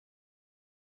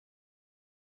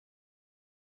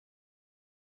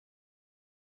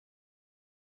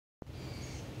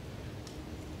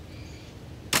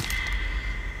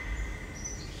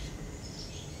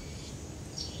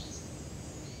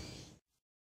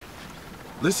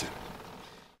Listen.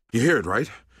 You hear it, right?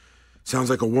 Sounds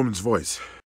like a woman's voice.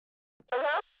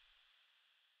 Hello?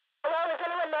 Hello, is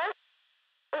anyone there?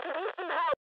 We could use some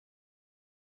help.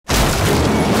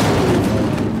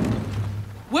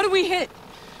 What do we hit?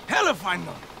 Hell if I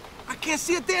know. I can't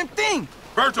see a damn thing.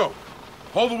 Berto,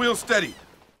 hold the wheel steady.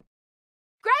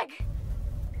 Greg!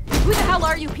 Who the hell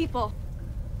are you people?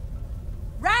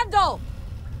 Randall!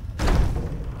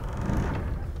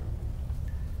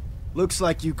 Looks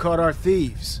like you caught our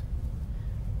thieves.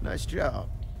 Nice job.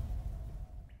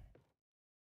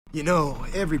 You know,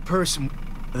 every person,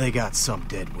 they got some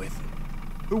dead with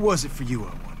it. Who was it for you, I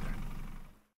wonder?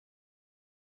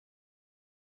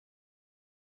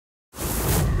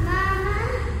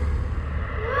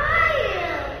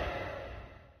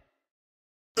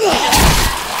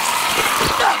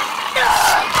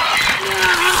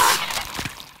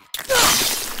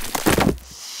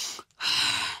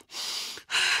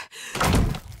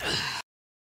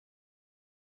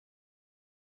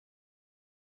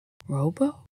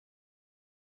 Robo?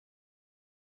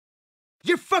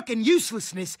 Your fucking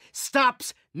uselessness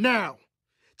stops now.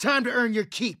 Time to earn your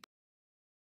keep.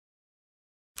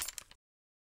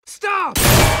 Stop!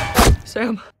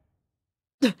 Sam.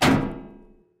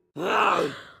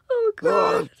 Oh,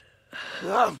 God.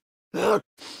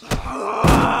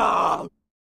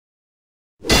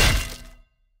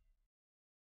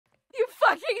 You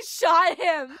fucking shot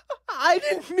him! I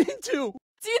didn't mean to.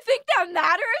 Do you think that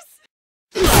matters?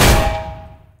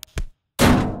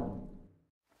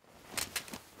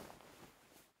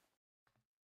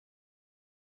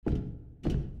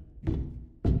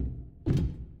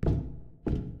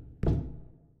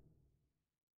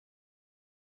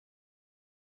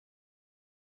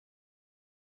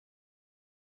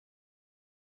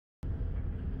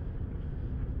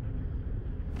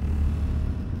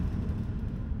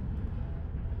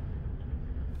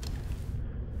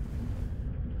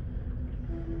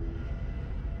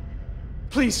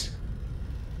 Please.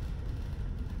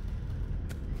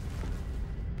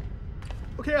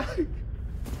 Okay,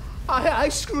 I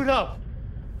screwed up.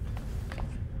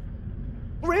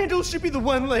 Randall should be the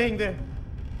one laying there,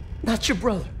 not your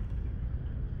brother.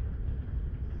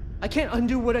 I can't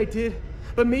undo what I did,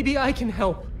 but maybe I can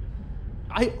help.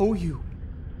 I owe you.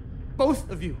 Both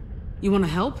of you. You want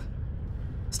to help?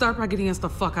 Start by getting us the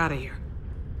fuck out of here.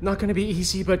 Not gonna be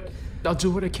easy, but I'll do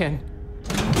what I can.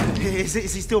 Is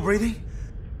he still breathing?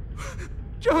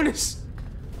 Jonas!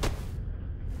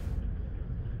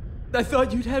 I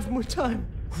thought you'd have more time.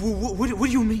 What do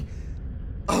you mean?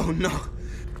 Oh, no.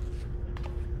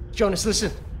 Jonas,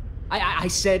 listen. I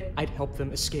said I'd help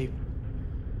them escape.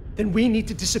 Then we need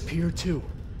to disappear, too.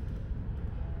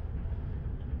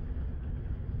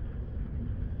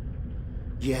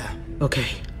 Yeah. Okay.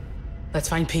 Let's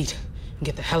find Pete and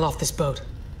get the hell off this boat.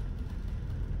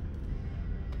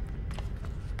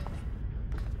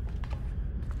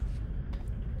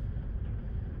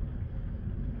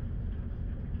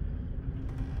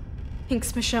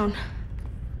 Thanks, Michonne,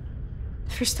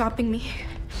 for stopping me.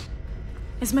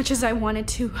 As much as I wanted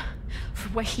to, for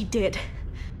what he did.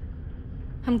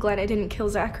 I'm glad I didn't kill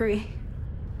Zachary.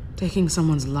 Taking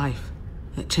someone's life,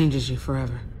 it changes you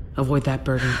forever. Avoid that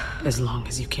burden as long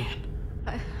as you can.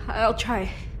 I'll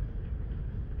try.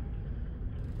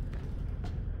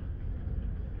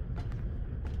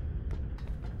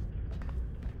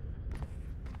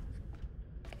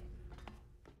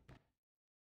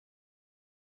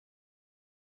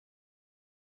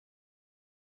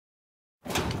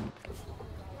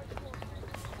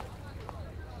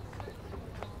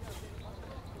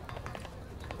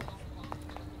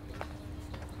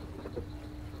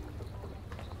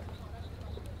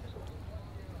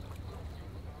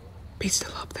 Pete's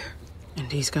still up there.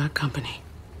 And he's got company.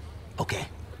 Okay.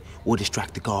 We'll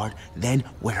distract the guard, then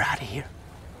we're out of here.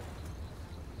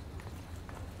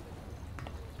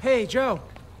 Hey, Joe.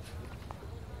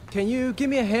 Can you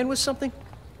give me a hand with something?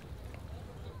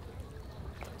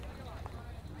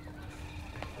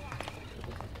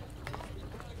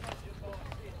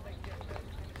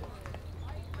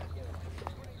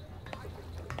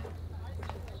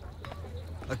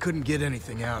 I couldn't get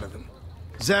anything out of him.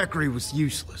 Zachary was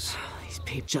useless. These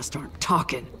peeps just aren't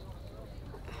talking.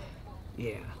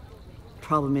 Yeah.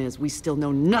 Problem is, we still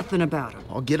know nothing about him.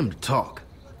 I'll get him to talk.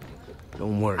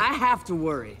 Don't worry. I have to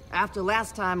worry. After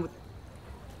last time,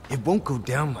 It won't go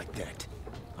down like that.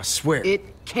 I swear.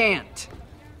 it can't.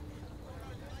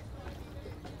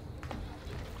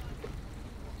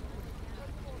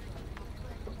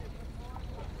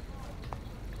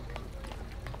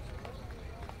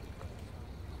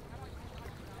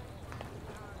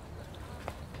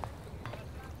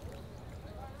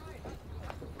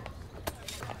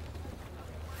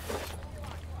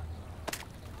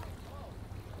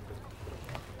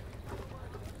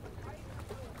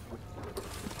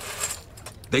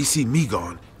 They see me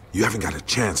gone, you haven't got a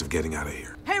chance of getting out of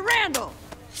here. Hey, Randall!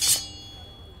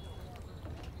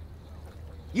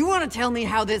 You want to tell me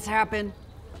how this happened?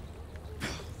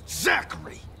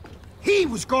 Zachary! He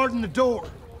was guarding the door.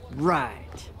 Right.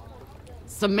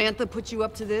 Samantha put you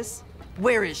up to this?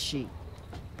 Where is she?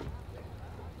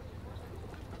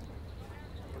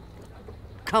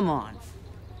 Come on.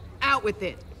 Out with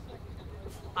it.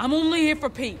 I'm only here for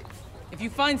Pete. If you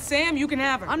find Sam, you can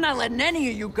have her. I'm not letting any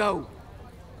of you go.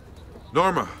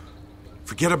 Norma,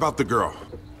 forget about the girl.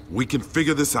 We can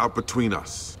figure this out between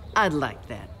us. I'd like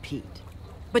that, Pete.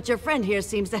 But your friend here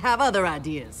seems to have other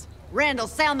ideas. Randall,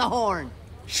 sound the horn.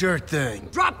 Sure thing.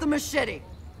 Drop the machete.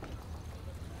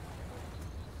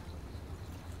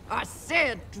 I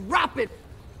said drop it.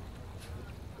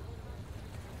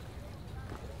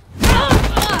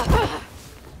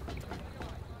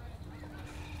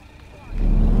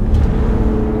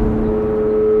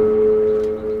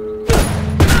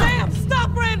 Sam,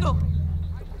 stop Randall!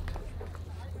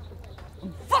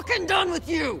 I'm fucking done with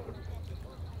you!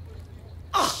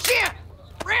 Oh, shit!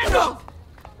 Randall!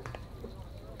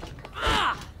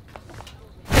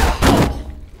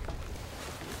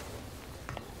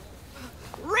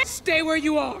 Stay where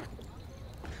you are.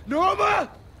 Norma!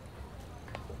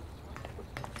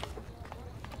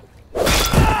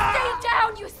 Stay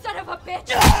down, you son of a bitch!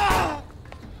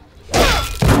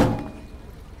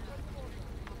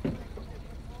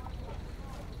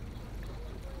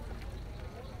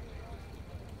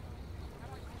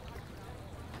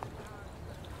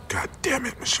 God damn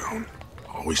it, Michonne.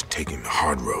 Always taking the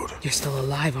hard road. You're still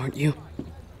alive, aren't you?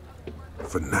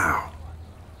 For now.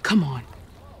 Come on.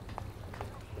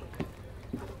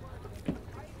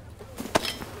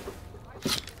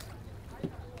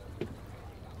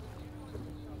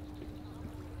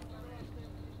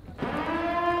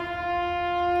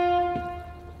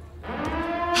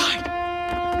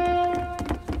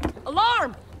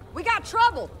 Alarm! We got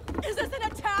trouble! Is this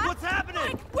an attack? What's happening?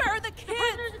 Mike, where are the kids?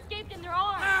 Prisoners escaped in their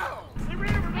arms.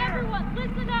 Everyone,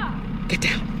 listen up. Get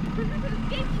down. Prisoners have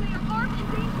escaped and they are armed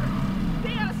and dangerous.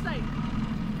 Stay out of sight.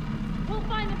 We'll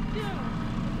find them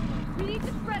soon. We need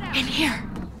to spread out. In here.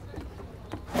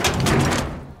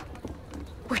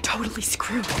 We're totally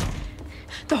screwed.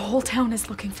 The whole town is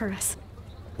looking for us.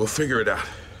 We'll figure it out.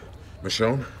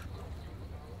 Michonne?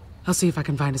 I'll see if I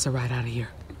can find us a ride out of here.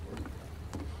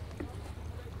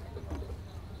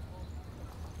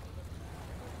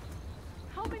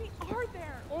 How many are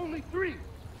there? Only 3.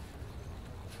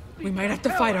 We might have to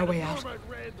fight our way out.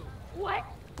 What?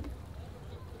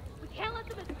 We can't let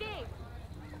them escape.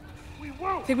 We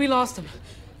won't. I think we lost him.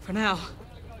 For now.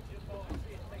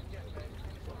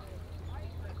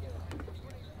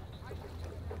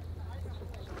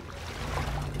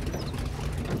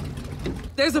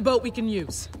 There's a boat we can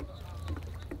use.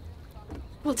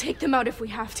 We'll take them out if we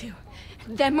have to.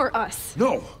 Them or us.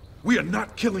 No, we are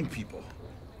not killing people.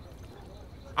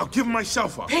 I'll give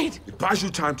myself up. Pete! It buys you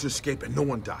time to escape and no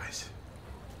one dies.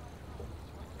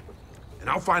 And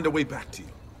I'll find a way back to you.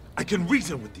 I can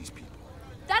reason with these people.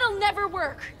 That'll never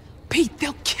work. Pete,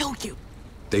 they'll kill you.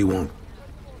 They won't.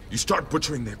 You start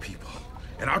butchering their people,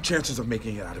 and our chances of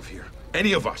making it out of here,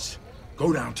 any of us,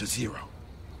 go down to 0.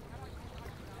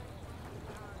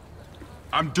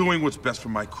 I'm doing what's best for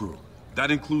my crew. That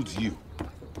includes you.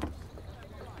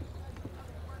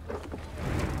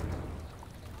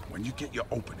 When you get your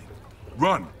opening,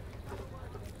 run!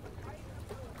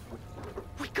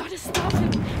 We gotta stop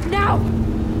him. Now!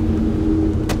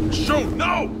 Shoot,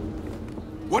 no!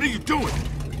 What are you doing?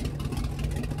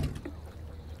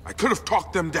 I could have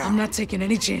talked them down. I'm not taking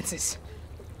any chances.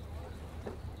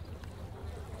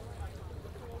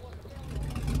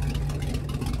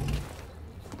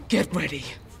 Get ready.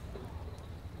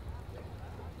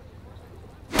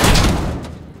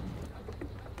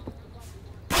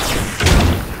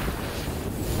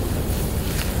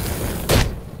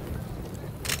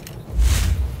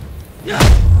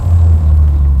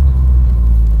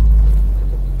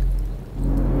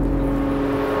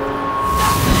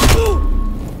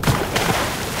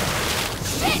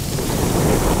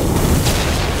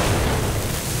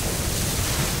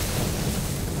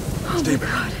 Stay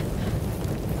back.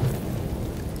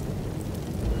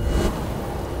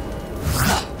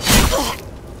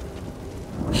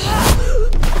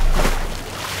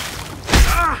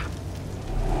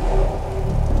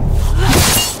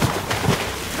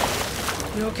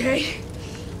 You okay?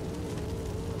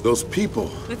 Those people.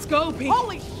 Let's go, Pete.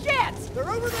 Holy shit! They're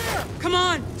over there! Come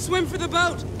on, swim for the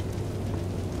boat.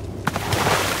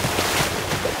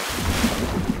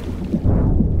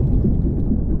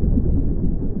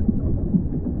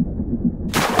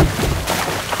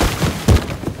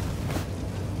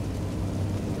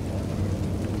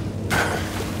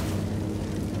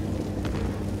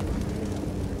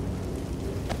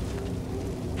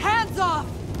 Hands off!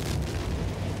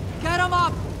 Get him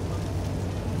up!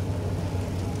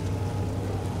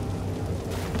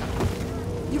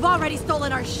 You've already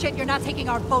stolen our shit. You're not taking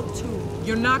our boat, too.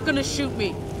 You're not gonna shoot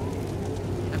me.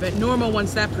 I bet Norma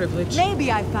wants that privilege.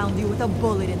 Maybe I found you with a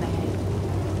bullet in the head.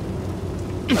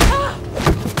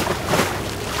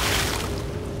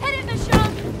 Hit it,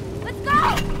 Michonne! Let's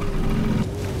go!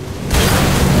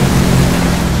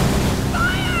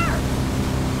 Fire!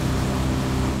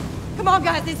 Come on,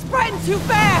 guys. They're spreading too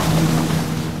fast!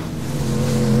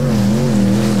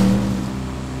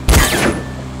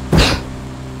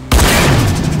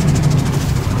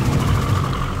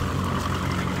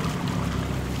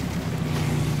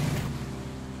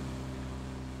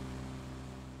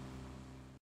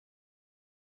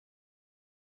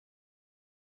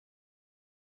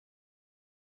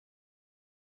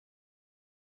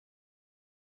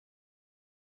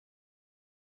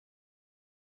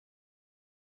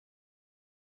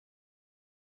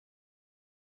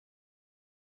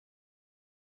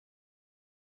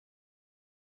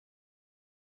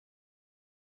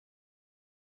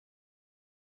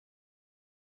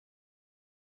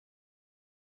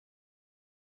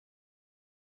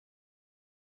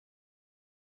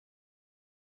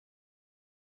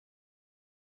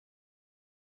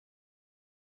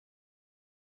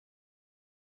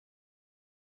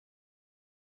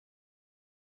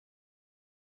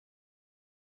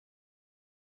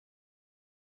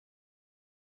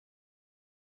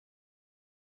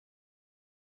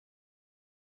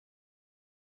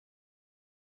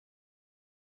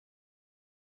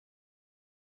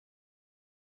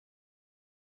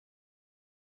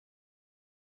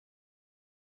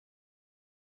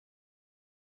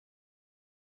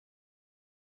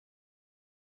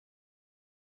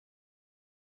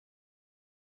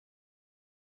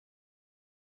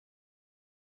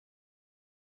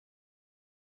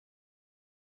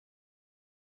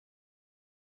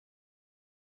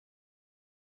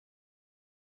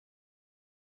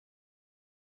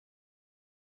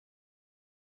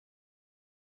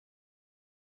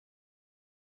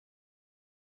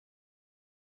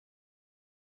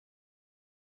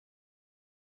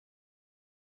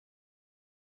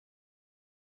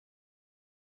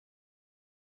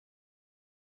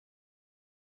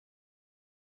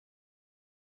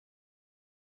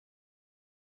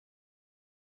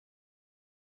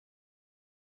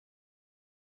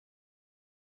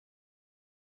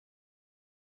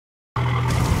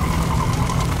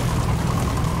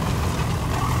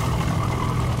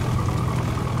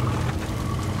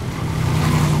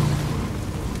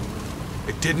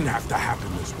 Didn't have to happen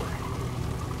this way.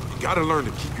 You gotta learn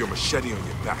to keep your machete on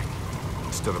your back,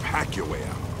 instead of hack your way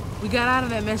out. We got out of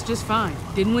that mess just fine,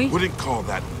 didn't we? Wouldn't call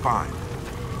that fine.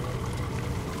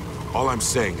 All I'm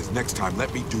saying is next time,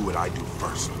 let me do what I do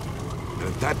first. And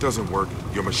if that doesn't work,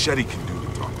 your machete can do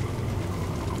the talking.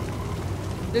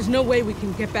 There's no way we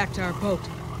can get back to our boat.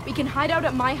 We can hide out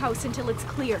at my house until it's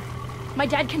clear. My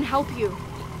dad can help you.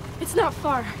 It's not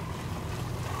far.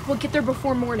 We'll get there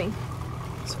before morning.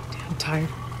 So damn tired.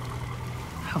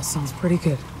 House sounds pretty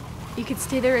good. You could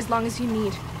stay there as long as you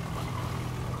need.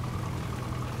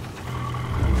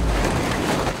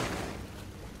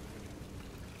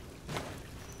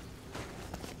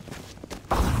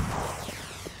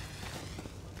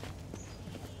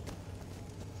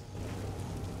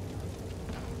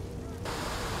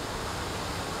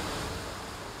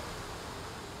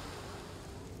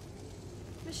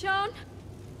 Michonne?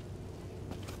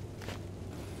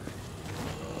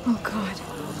 Oh, God.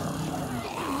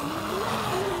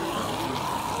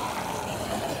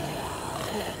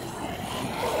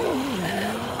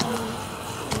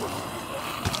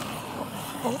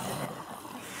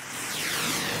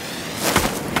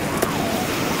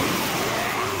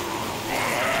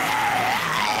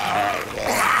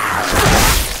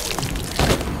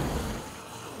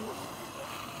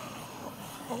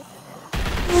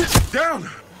 Down!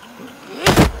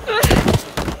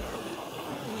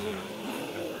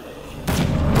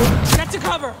 Get to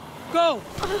cover! Go!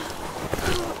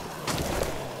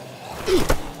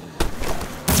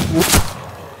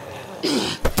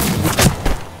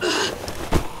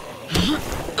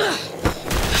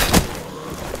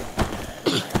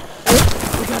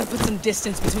 We gotta put some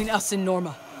distance between us and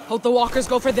Norma. Hope the walkers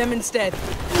go for them instead.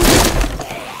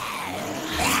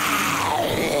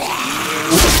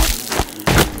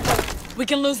 We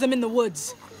can lose them in the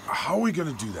woods. How are we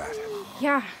gonna do that?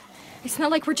 Yeah, it's not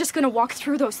like we're just gonna walk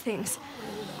through those things.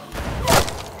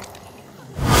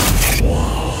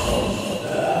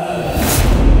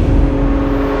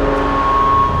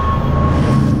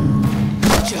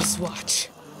 Just watch.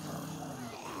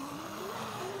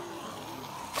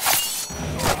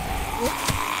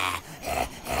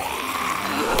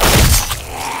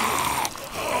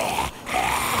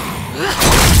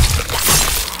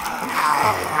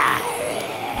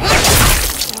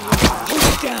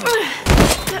 down.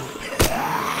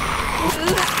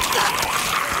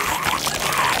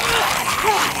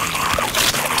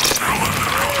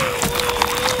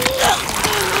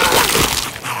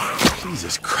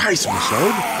 Jesus Christ,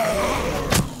 Michonne.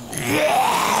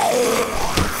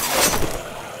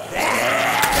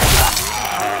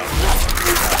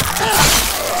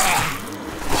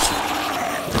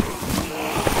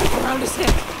 Around his head.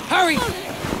 Hurry!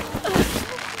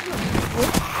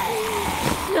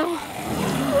 No.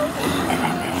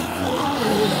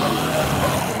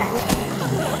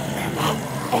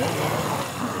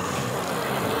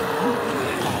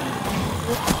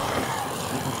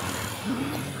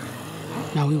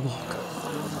 Now we walk.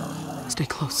 Stay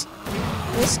close.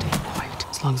 Stay quiet.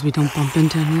 As long as we don't bump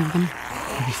into any of them,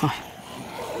 we'll be fine.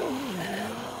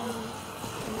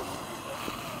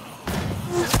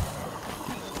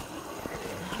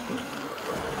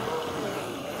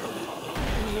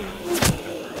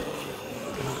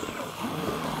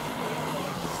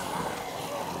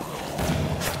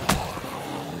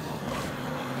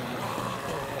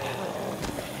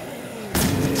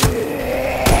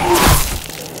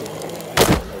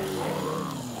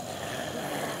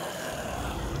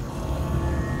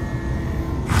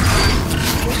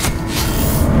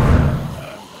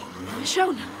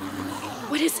 Michonne,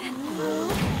 what is it?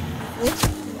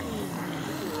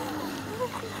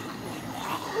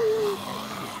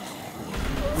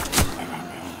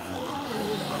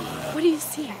 What do you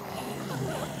see?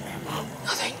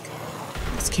 Nothing.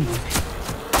 Let's keep moving.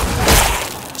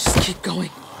 Just keep going.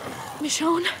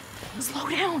 Michonne, slow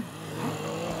down.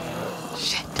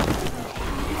 Shit.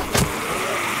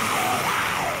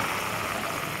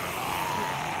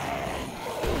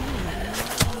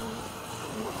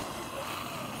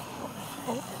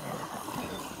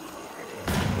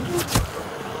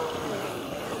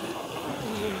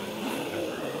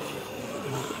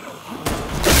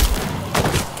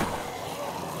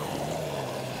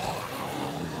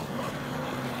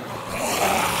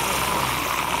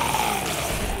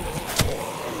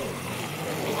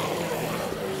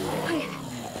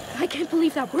 I can't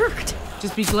believe that worked.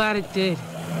 Just be glad it did.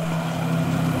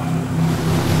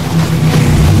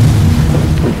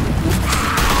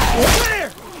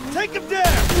 Clear! Take him down!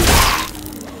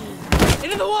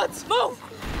 Into the woods! Move!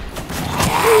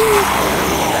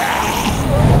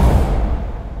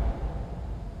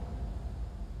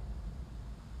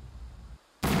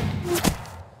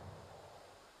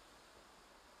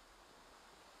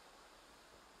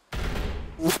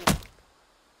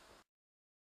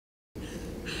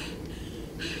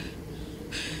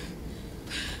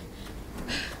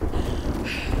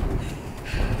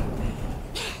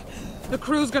 The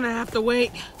crew's gonna have to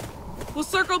wait. We'll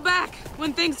circle back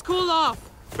when things cool off.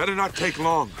 Better not take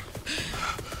long.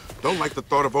 Don't like the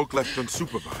thought of Oak left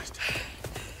unsupervised.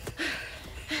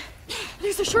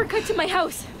 There's a shortcut to my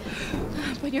house,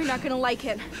 but you're not gonna like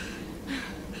it.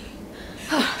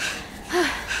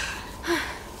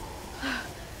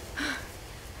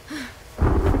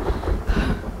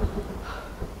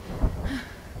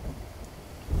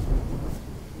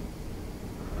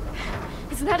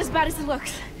 It's not as bad as it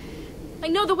looks. I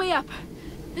know the way up.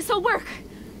 This'll work.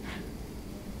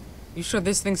 You sure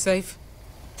this thing's safe?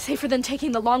 Safer than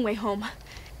taking the long way home.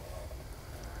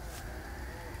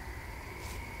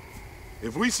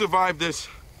 If we survive this,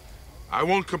 I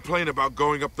won't complain about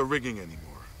going up the rigging anymore.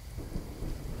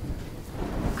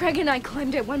 Craig and I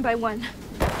climbed it one by one.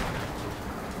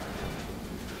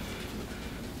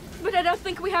 But I don't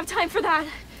think we have time for that.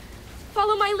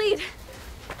 Follow my lead.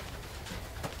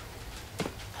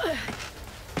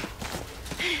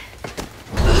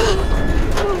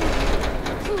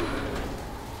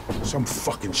 Some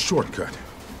fucking shortcut.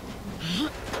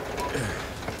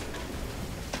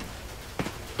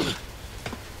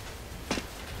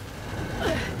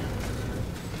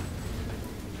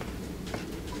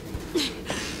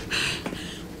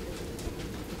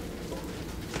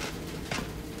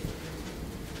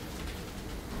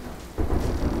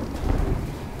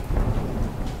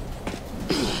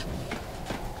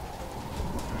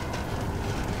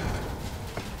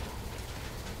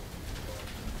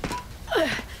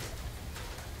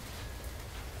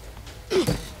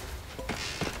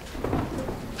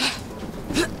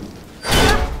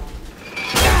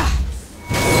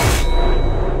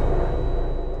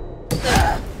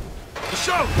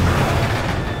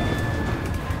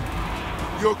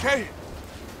 You okay?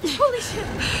 Holy shit!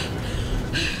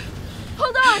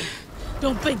 Hold on!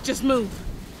 Don't think, just move.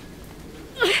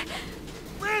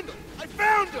 Randall, I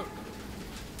found him!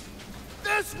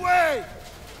 This way!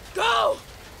 Go!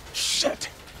 Shit!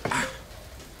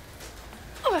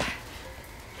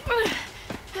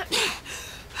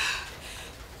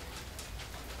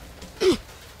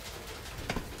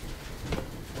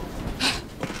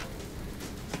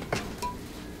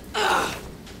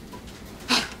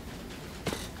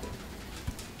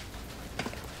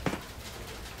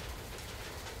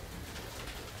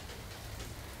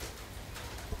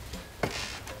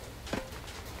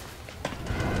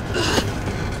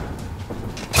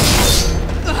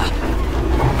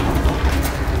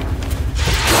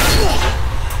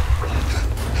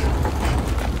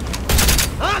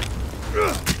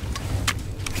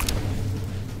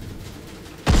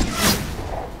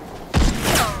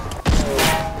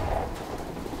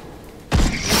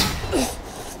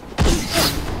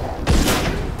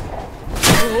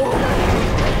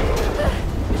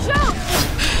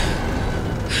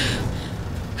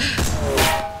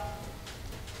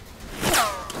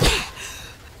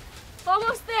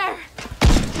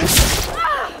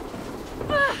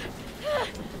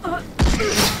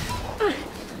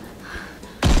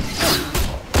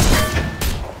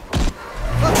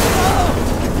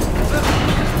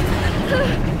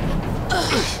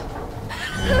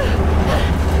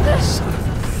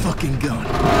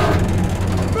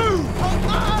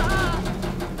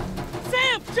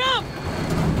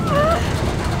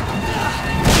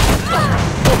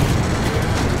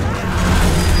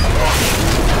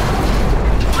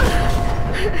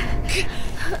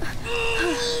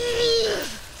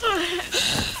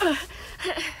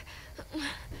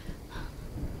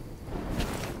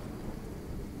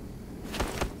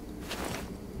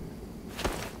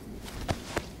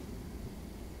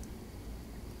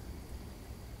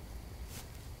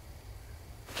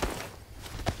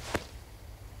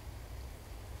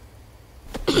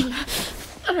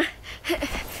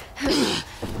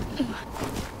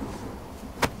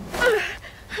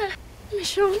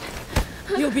 Michonne?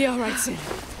 You'll be all right, Sam.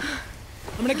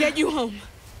 I'm gonna get you home.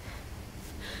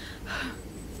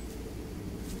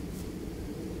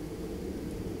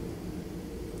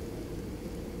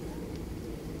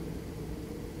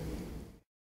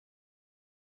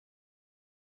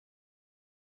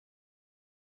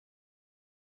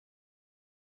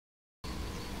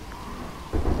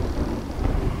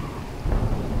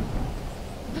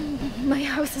 My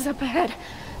house is up ahead.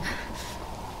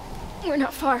 We're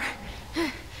not far.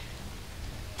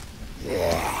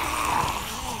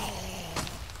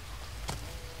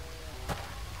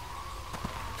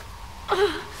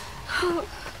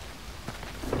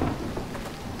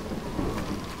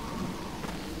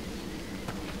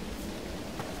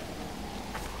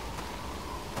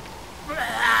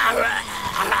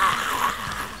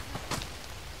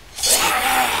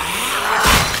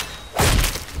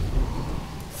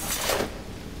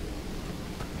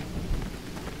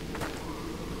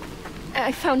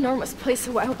 I found Norma's place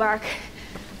a while back,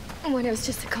 when it was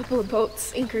just a couple of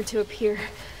boats anchored to a pier.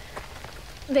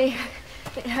 They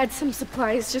had some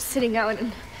supplies just sitting out,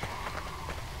 and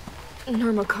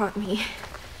Norma caught me.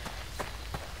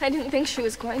 I didn't think she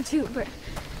was going to, but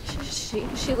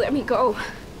she let me go.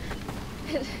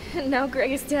 And now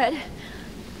Greg is dead.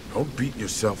 Don't beat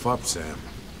yourself up, Sam.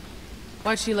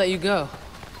 Why'd she let you go?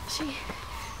 She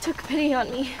took pity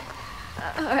on me.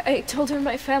 I told her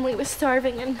my family was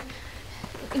starving, and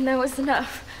that was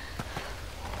enough.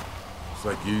 It's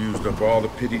like you used up all the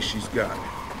pity she's got.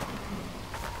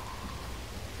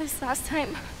 This last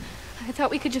time, I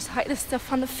thought we could just hide the stuff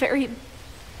on the ferry.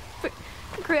 But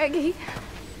Greg, he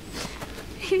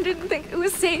didn't think it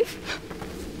was safe.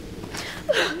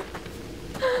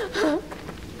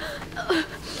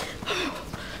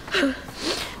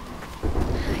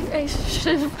 I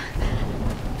should have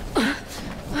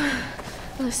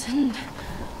listened.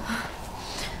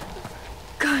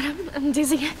 God, I'm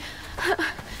dizzy.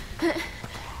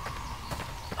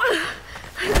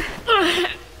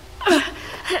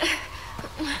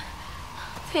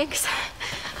 Thanks.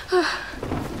 A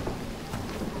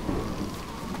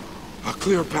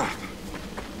clear path.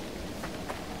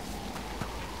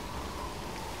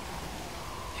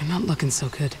 You're not looking so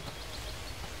good.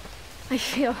 I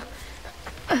feel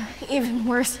even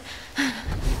worse.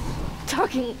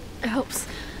 Talking helps.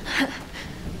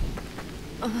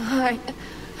 I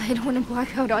don't want to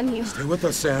black out on you. Stay with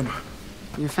us, Sam.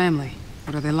 Your family,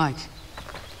 what are they like?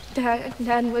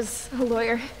 Dad was a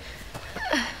lawyer.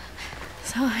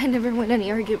 So I never won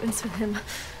any arguments with him.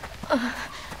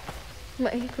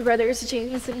 My brothers,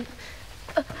 James and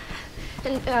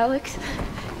Alex,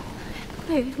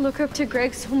 they look up to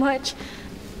Greg so much.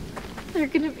 They're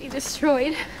gonna be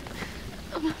destroyed.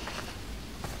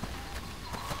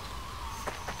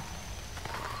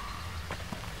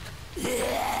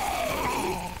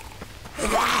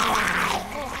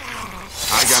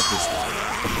 I got this one.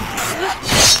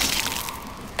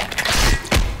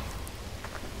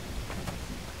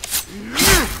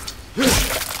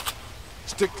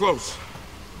 Stick close.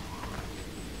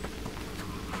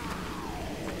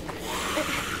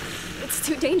 It's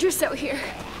too dangerous out here.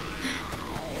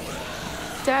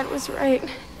 Dad was right.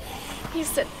 He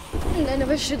said none of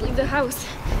us should leave the house.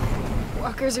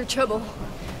 Walkers are trouble.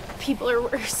 People are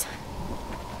worse.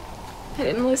 I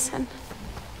didn't listen.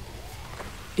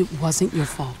 It wasn't your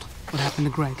fault. What happened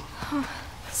to Greg?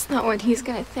 It's not what he's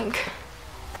gonna think.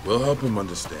 We'll help him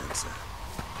understand, Sam.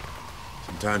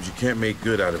 Sometimes you can't make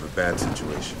good out of a bad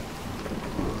situation.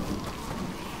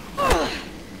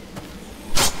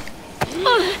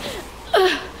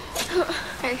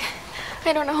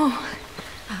 I don't know.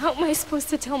 How am I supposed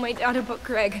to tell my dad about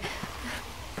Greg?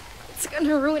 It's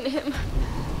gonna ruin him.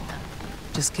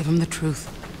 Just give him the truth.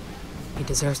 He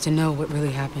deserves to know what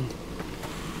really happened.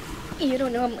 You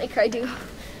don't know him like I do.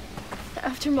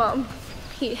 After Mom,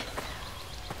 he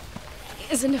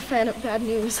isn't a fan of bad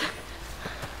news.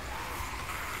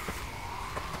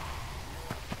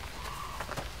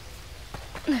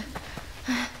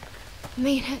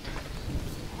 Made it.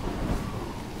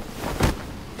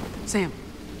 Sam.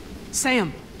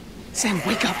 Sam! Sam,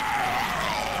 wake up!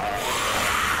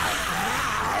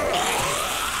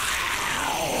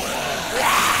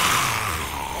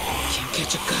 Can't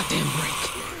catch a goddamn break.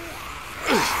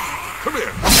 Come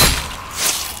here.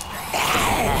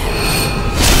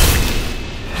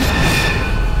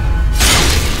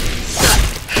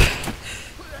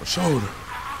 Michonne,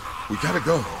 we gotta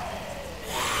go.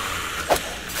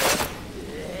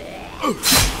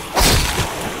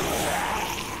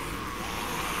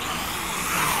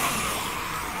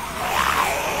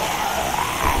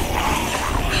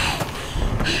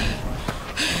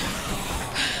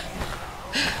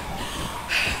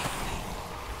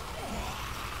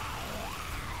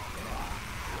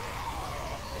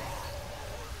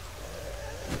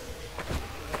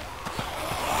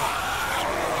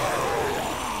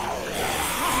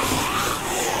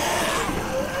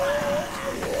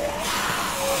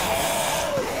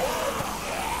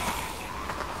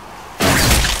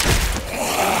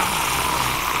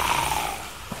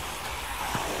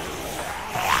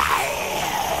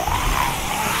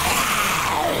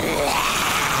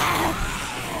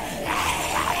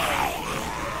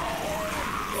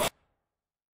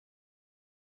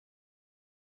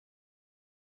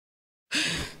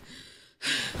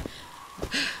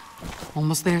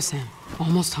 Almost there, Sam.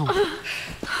 Almost home.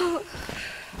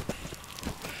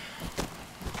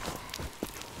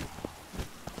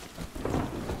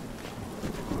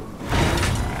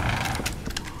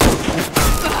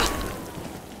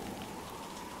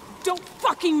 Don't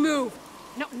fucking move!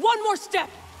 Not one more step!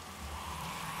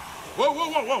 Whoa,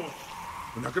 whoa, whoa, whoa!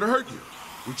 We're not gonna hurt you.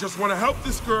 We just want to help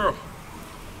this girl.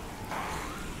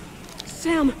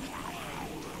 Sam!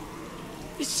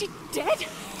 Is she dead?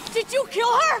 Did you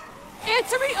kill her?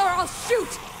 Answer me or I'll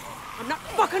shoot! I'm not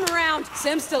fucking around!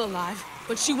 Sam's still alive,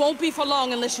 but she won't be for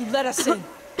long unless you let us in.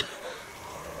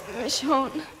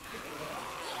 Michonne.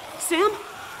 Sam?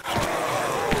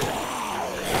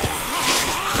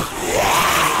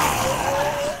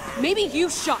 Maybe you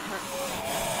shot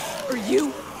her. Or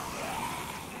you.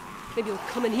 Maybe you'll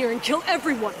come in here and kill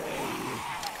everyone.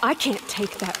 I can't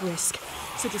take that risk.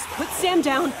 So just put Sam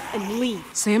down and leave.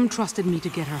 Sam trusted me to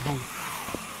get her home.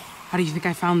 How do you think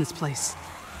I found this place?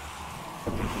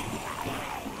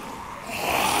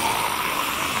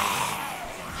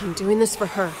 I'm doing this for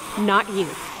her, not you.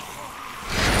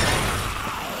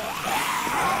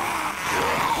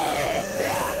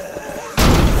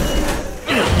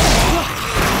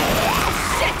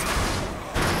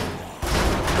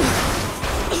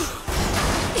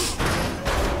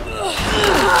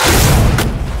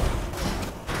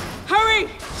 Hurry!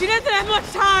 She doesn't have much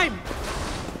time!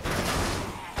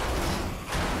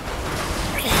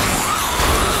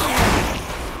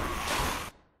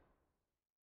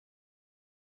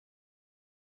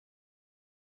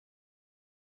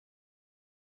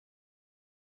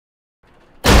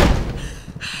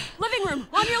 Living room,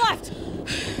 on your left!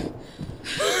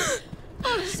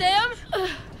 Sam?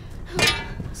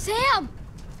 Sam!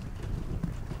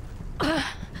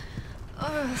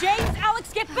 James,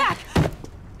 Alex, get back!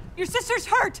 Your sister's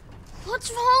hurt!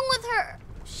 What's wrong with her?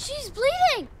 She's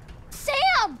bleeding!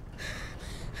 Sam!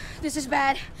 This is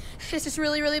bad. This is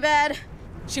really, really bad.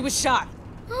 She was shot.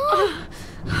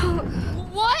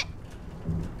 What?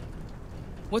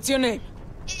 What's your name?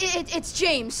 It's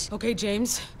James. Okay,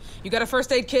 James. You got a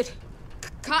first aid kit?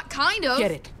 Kind of.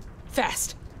 Get it.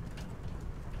 Fast.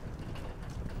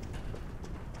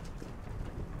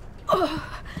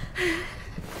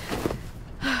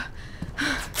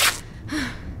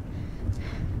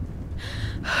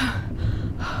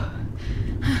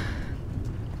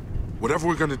 Whatever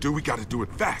we're gonna do, we gotta do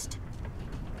it fast.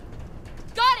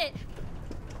 Got it!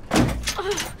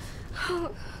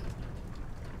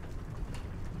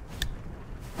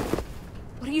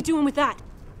 What are you doing with that?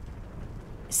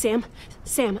 Sam,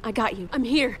 I got you. I'm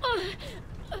here.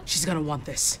 She's gonna want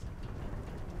this.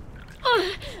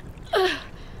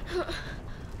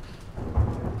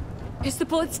 Is the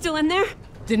bullet still in there?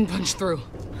 Didn't punch through.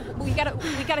 We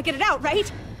gotta get it out, right?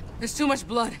 There's too much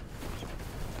blood.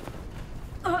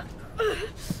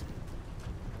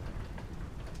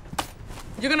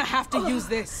 You're gonna have to use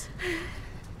this.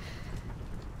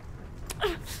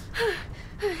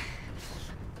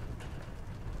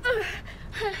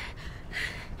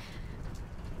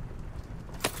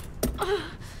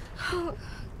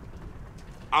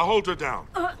 I'll hold her down.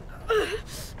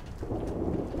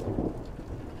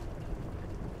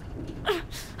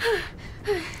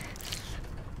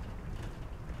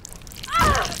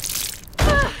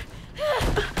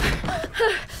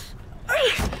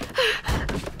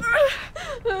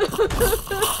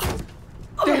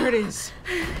 There it is.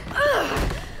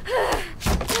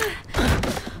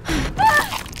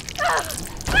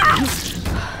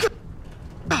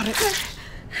 Got it.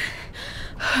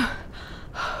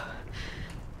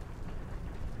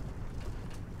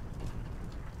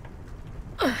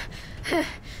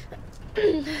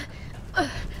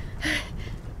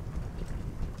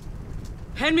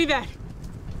 Hand me that.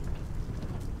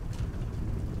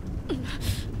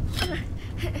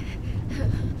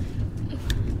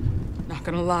 Not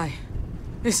gonna lie,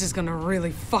 this is gonna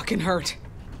really fucking hurt.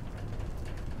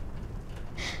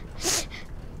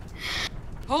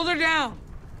 Hold her down.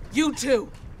 You too.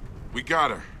 We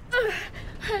got her.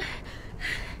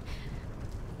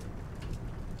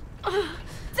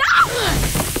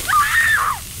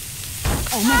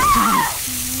 Almost done.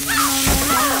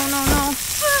 No.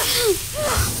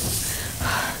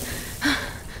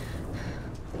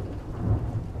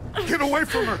 Get away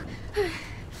from her!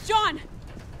 John!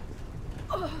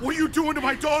 What are you doing to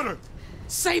my daughter?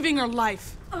 Saving her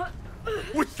life.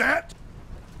 With that?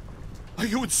 Are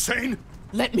you insane?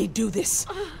 Let me do this.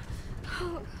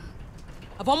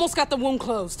 I've almost got the wound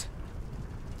closed.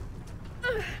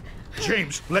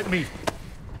 James, let me.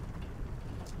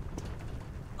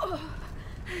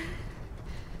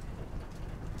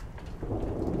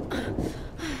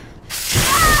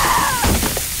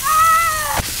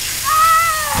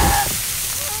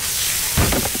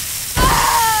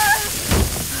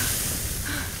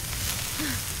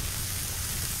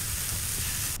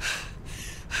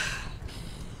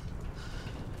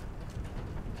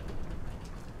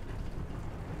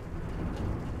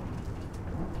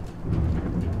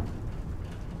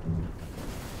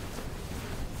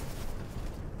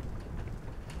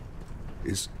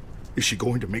 Is she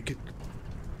going to make it?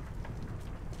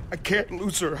 I can't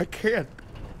lose her. I can't.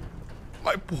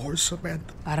 My poor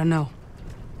Samantha. I don't know.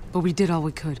 But we did all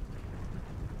we could.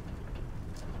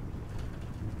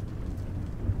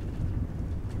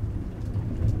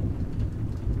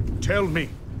 Tell me,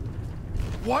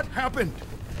 what happened?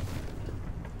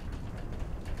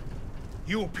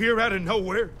 You appear out of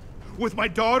nowhere, with my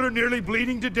daughter nearly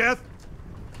bleeding to death?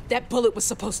 That bullet was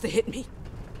supposed to hit me.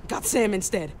 Got Sam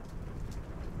instead.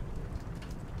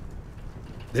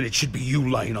 Then it should be you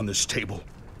lying on this table.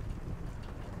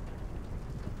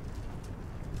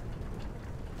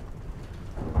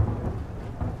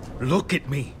 Look at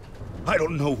me. I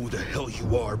don't know who the hell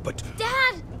you are, but...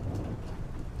 Dad!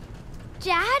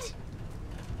 Dad?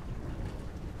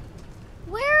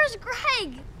 Where's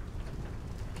Greg?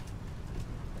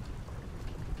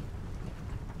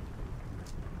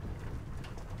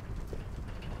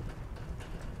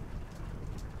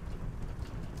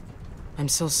 I'm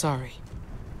so sorry.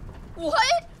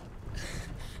 What?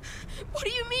 What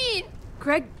do you mean?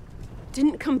 Greg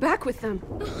didn't come back with them.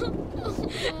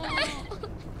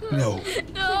 No.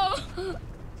 No!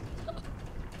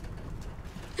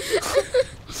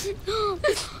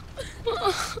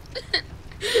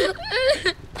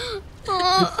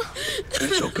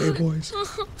 It's okay, boys.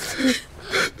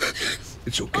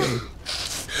 It's okay.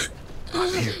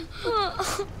 I'm here.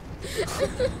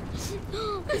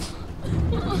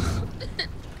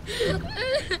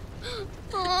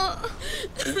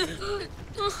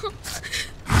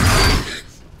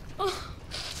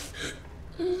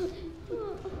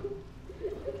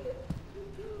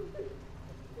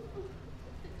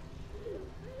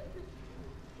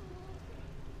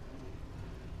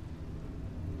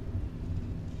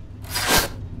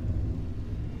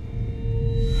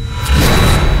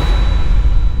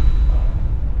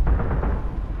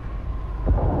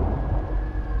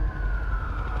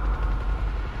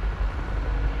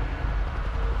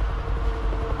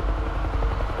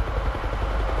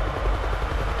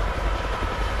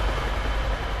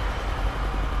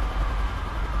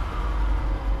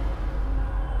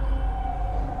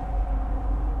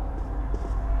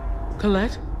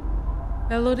 Colette?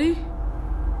 Elodie?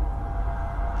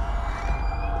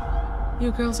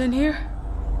 You girls in here?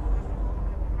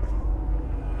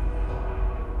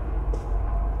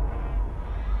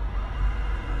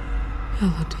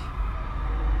 Elodie.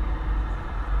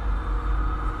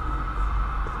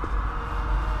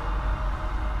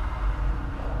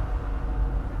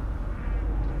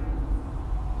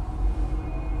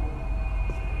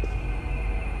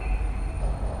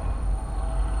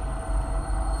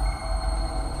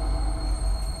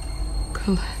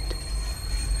 Colette.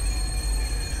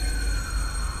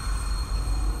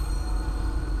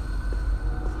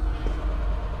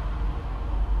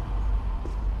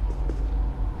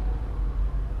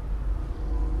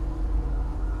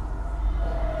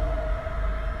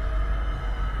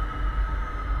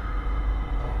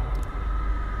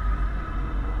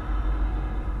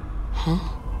 Huh?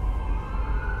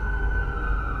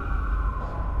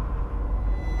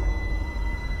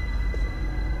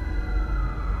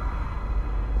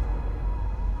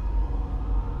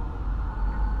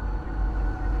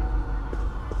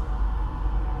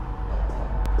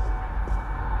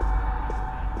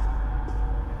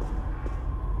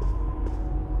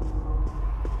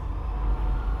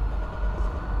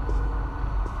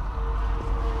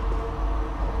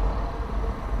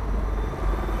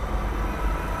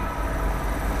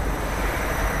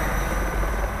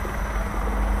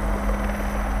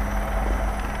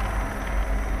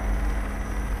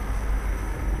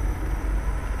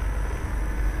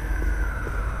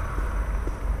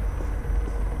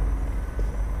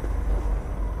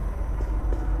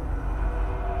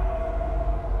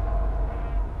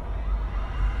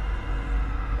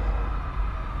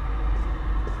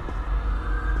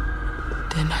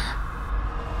 Dinner.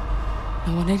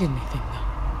 No one ate anything, though.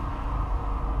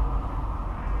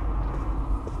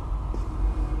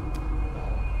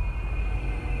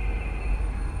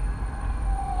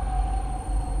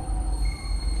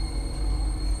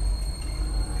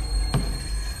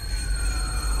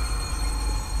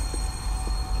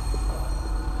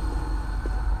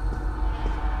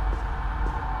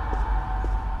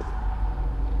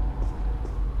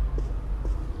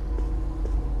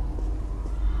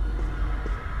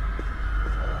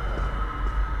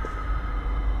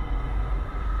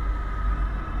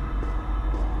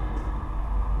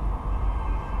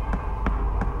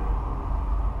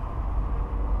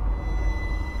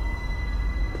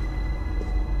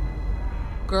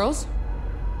 Girls?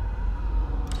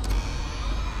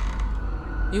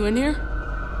 You in here?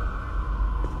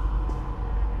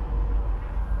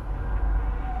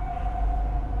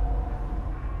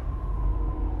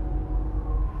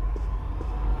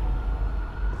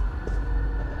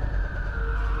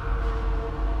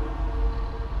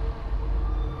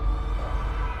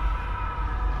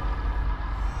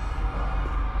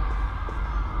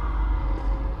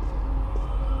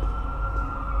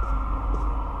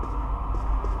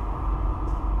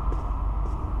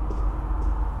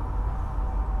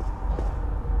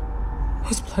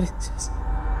 What is this?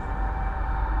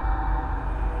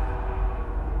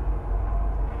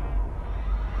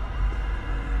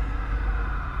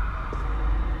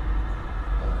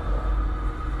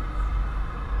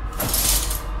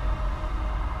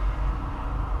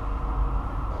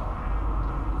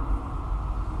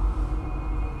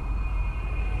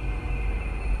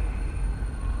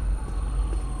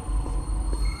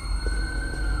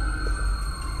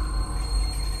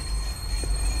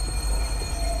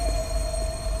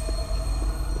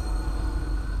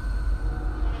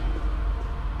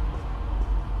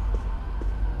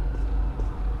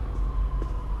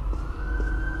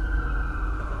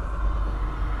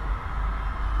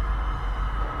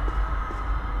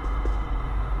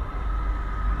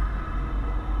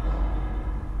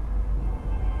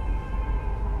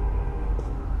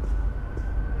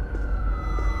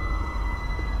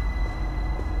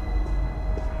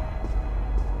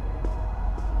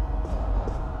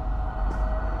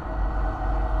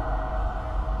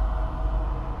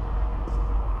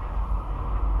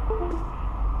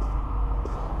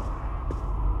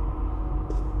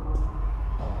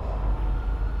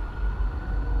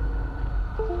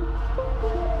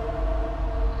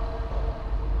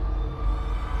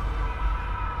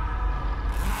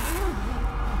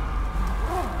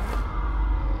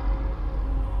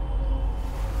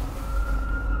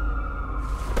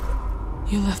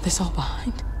 You left this all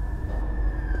behind?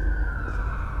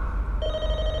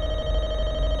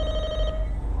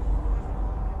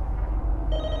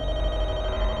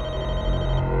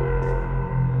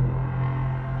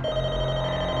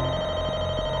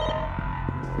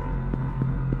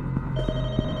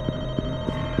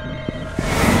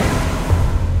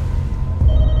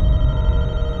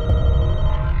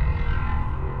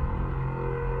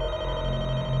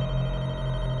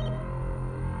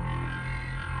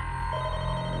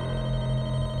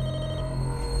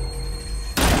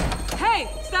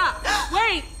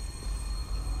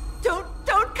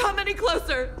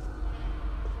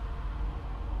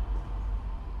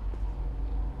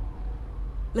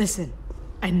 Listen,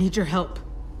 I need your help.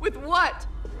 With what?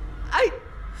 I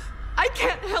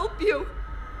can't help you.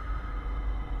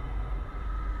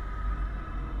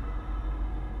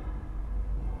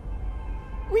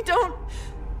 We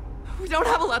don't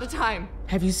have a lot of time.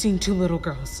 Have you seen two little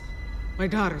girls? My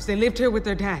daughters, they lived here with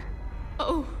their dad.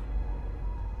 Oh,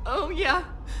 yeah.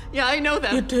 Yeah, I know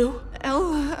them. You do?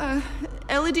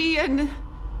 Elodie and,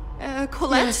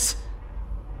 Colette. Yes.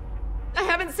 I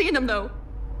haven't seen them, though.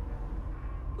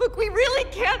 Look, we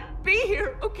really can't be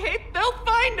here, okay? They'll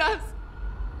find us.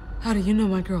 How do you know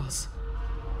my girls?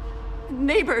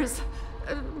 Neighbors.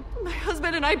 My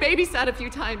husband and I babysat a few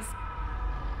times.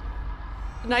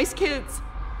 Nice kids.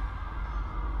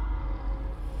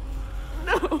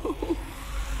 No.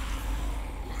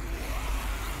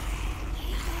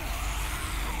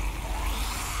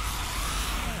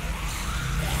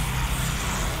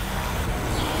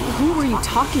 Who were you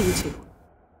talking to?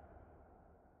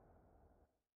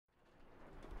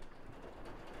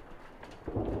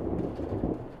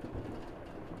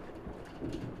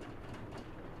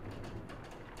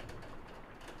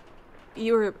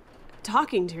 You were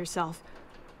talking to yourself.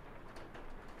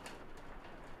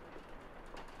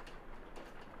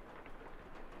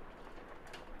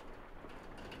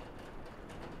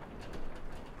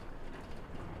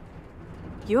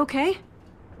 You okay?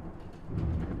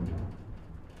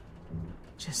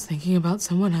 Just thinking about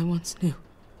someone I once knew.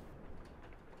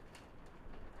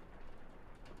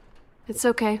 It's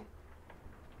okay.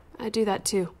 I do that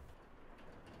too.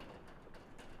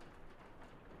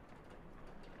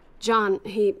 John,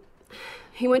 he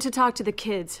went to talk to the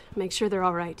kids, make sure they're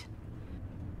all right,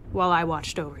 while I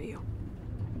watched over you.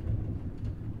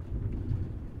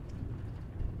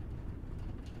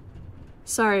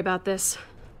 Sorry about this.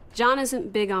 John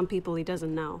isn't big on people he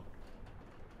doesn't know.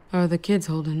 How are the kids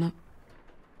holding up?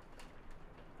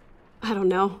 I don't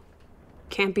know.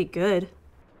 Can't be good.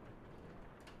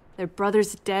 Their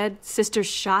brother's dead, sister's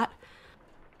shot.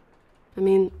 I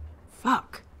mean,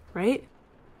 fuck, right?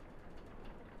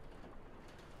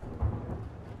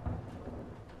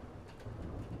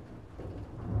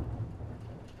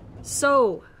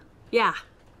 So, yeah,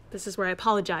 this is where I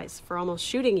apologize for almost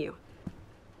shooting you.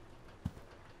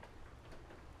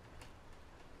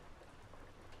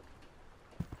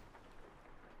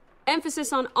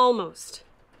 Emphasis on almost.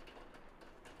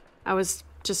 I was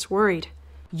just worried.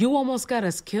 You almost got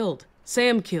us killed.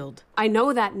 Sam killed. I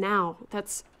know that now.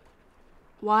 That's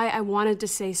why I wanted to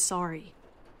say sorry.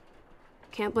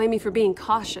 Can't blame me for being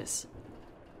cautious.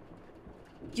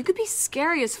 You could be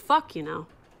scary as fuck, you know.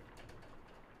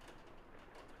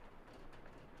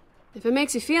 If it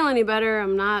makes you feel any better,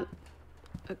 I'm not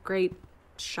a great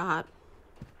shot.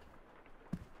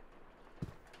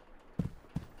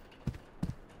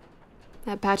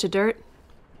 That patch of dirt,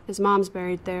 his mom's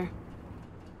buried there.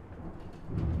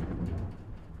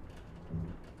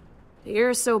 A year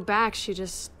or so back, she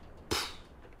was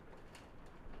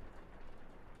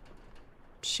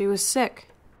sick.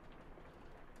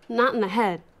 Not in the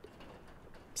head.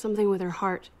 Something with her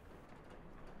heart.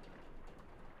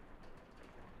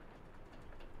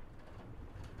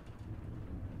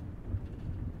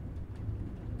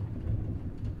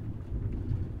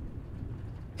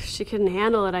 She couldn't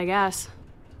handle it, I guess.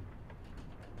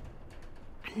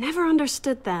 I never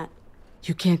understood that.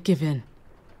 You can't give in.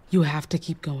 You have to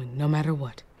keep going, no matter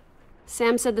what.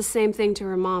 Sam said the same thing to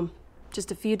her mom,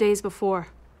 just a few days before.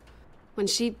 When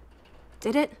she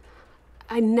did it,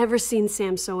 I'd never seen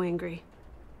Sam so angry.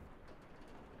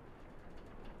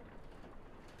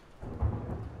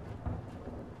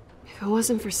 If it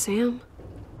wasn't for Sam...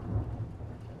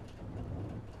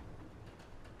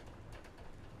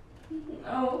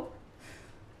 No.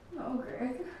 No,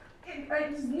 Greg. I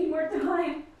just need more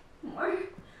time. More.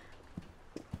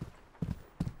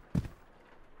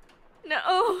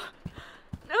 No.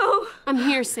 No. I'm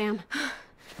here, Sam.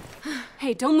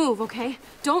 Hey, don't move, okay?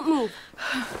 Don't move.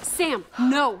 Sam,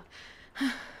 no.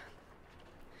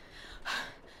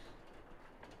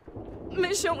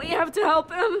 Michonne, we have to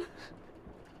help him.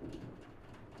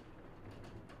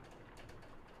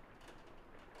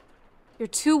 You're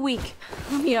too weak.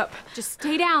 Let me up. Just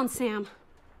stay down, Sam.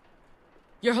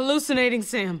 You're hallucinating,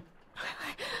 Sam.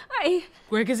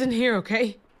 Greg isn't here,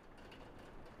 okay?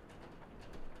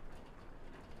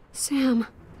 Sam.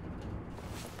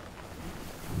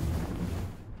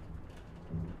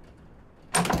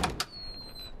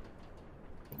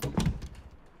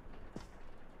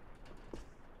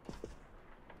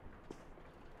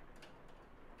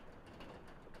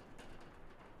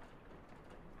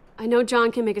 I know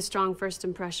John can make a strong first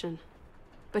impression,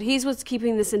 but he's what's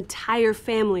keeping this entire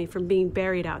family from being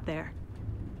buried out there.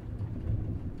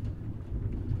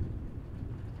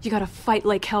 You gotta fight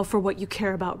like hell for what you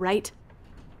care about, right?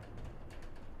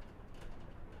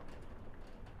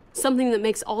 Something that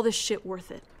makes all this shit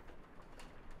worth it.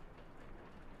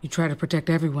 You try to protect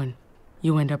everyone,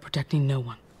 you end up protecting no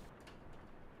one.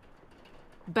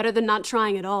 Better than not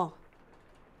trying at all.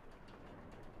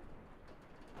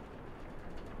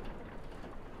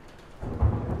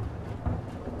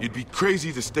 You'd be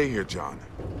crazy to stay here, John.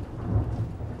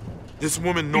 This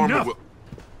woman, Norma, Enough! will...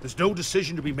 There's no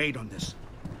decision to be made on this.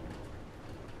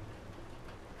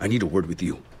 I need a word with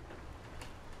you.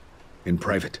 In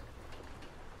private.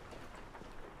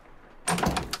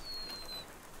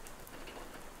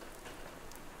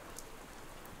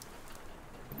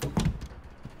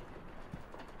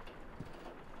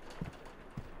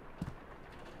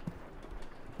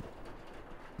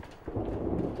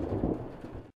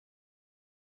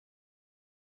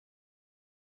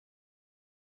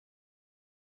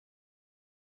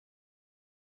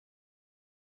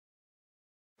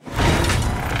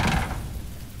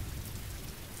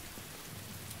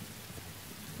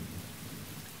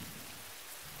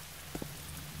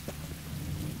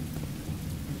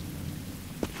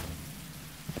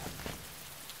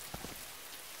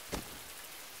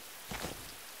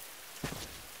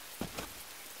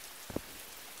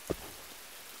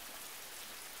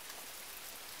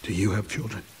 Do you have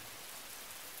children?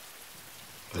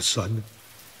 A son?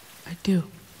 I do.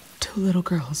 2 little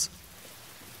girls.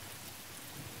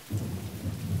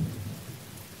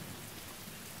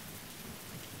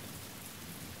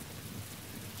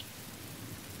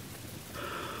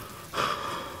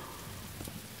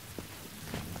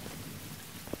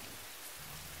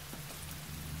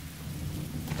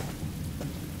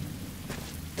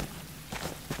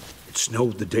 It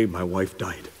snowed the day my wife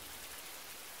died.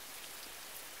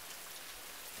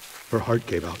 Her heart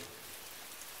gave out.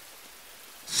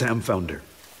 Sam found her.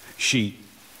 She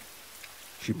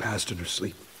passed in her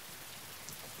sleep.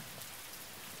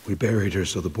 We buried her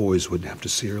so the boys wouldn't have to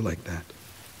see her like that.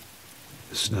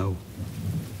 The snow,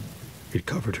 it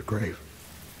covered her grave.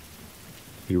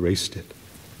 Erased it.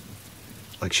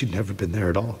 Like she'd never been there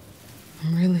at all.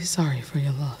 I'm really sorry for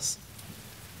your loss.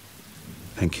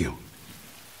 Thank you.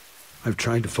 I've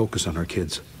tried to focus on our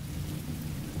kids.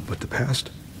 But the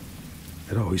past,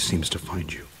 it always seems to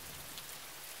find you.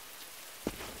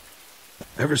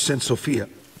 Ever since Sophia,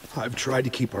 I've tried to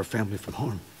keep our family from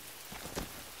harm.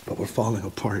 But we're falling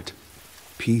apart,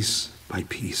 piece by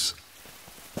piece.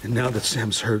 And now that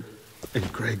Sam's hurt,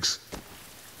 and Greg's,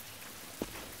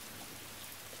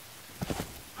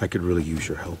 I could really use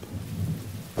your help.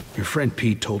 Your friend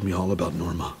Pete told me all about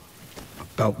Norma,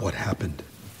 about what happened.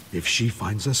 If she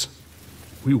finds us,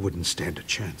 we wouldn't stand a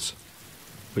chance.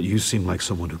 But you seem like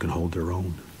someone who can hold their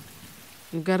own.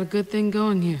 We've got a good thing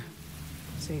going here.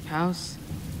 Safe house,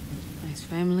 nice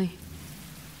family.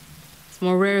 It's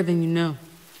more rare than you know.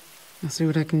 I'll see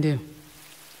what I can do.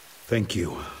 Thank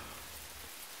you.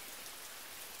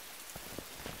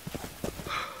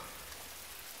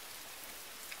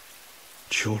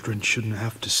 Children shouldn't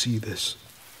have to see this.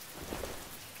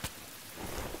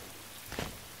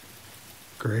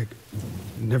 Greg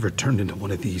never turned into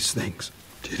one of these things,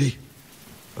 did he?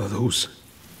 Or those...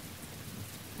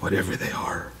 whatever they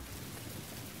are.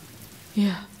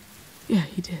 Yeah,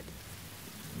 he did.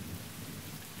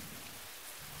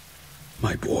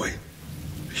 My boy.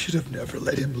 I should have never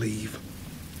let him leave.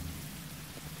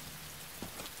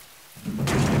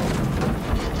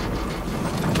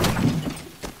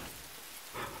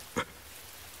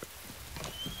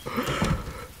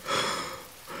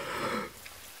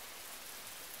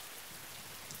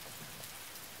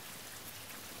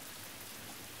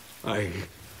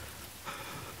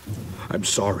 I'm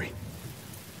sorry.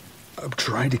 I'm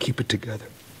trying to keep it together.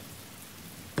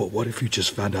 But what if you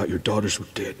just found out your daughters were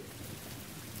dead?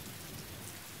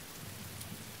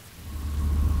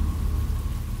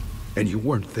 And you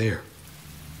weren't there.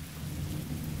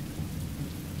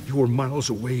 You were miles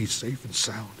away, safe and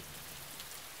sound.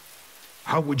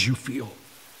 How would you feel?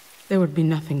 There would be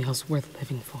nothing else worth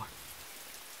living for.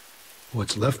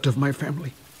 What's left of my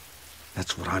family?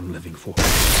 That's what I'm living for.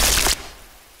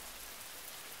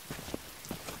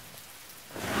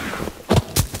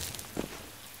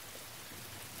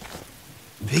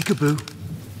 Peekaboo.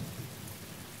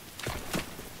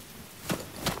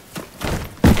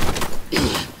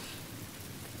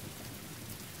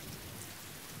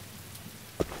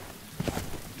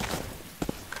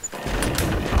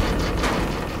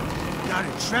 Got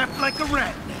it trapped like a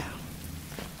rat now.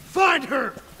 Find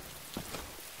her!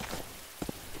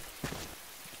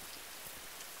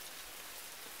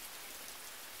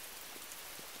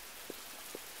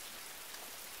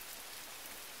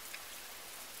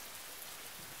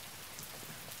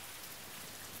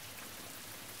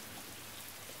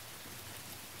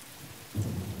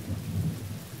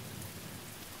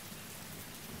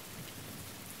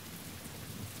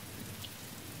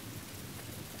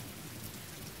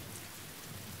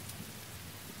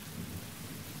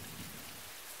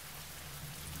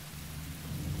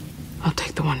 I'll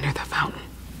take the one near the fountain.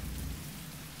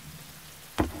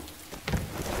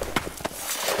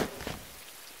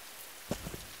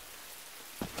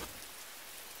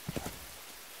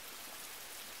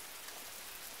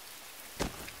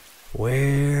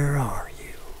 Where are you?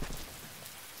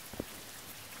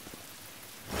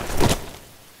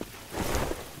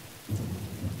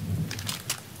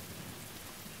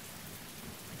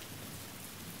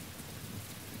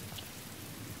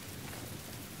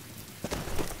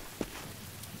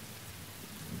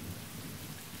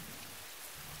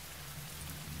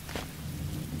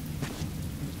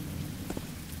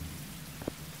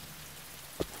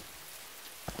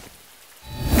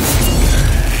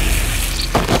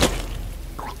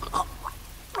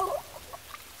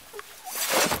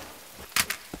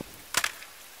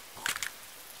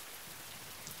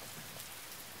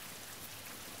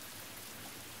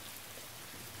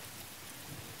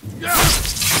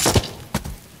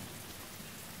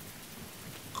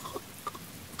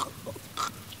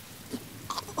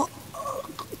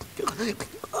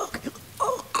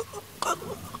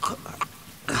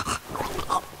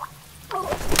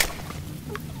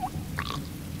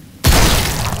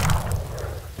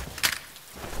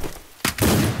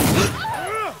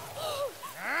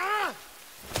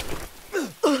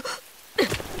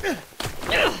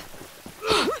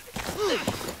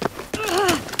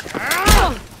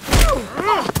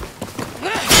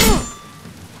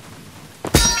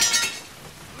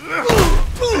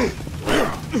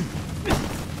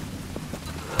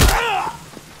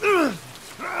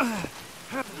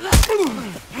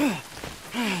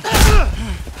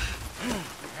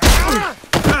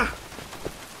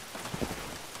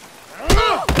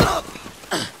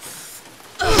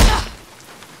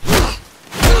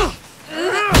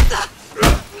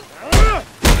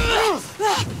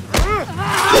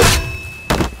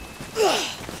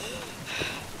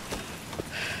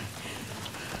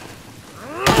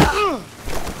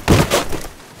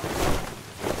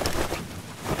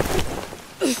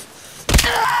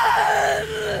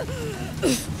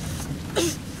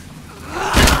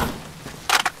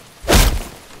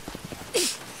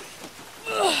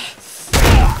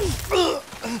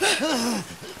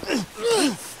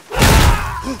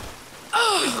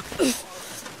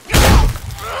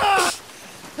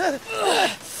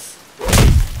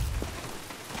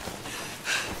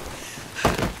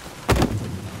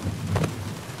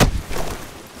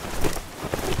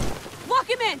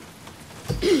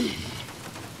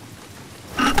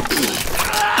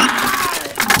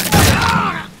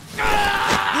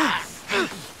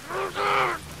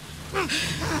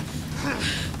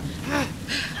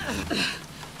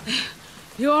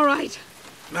 You all right?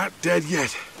 Not dead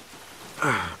yet.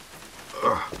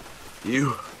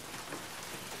 You?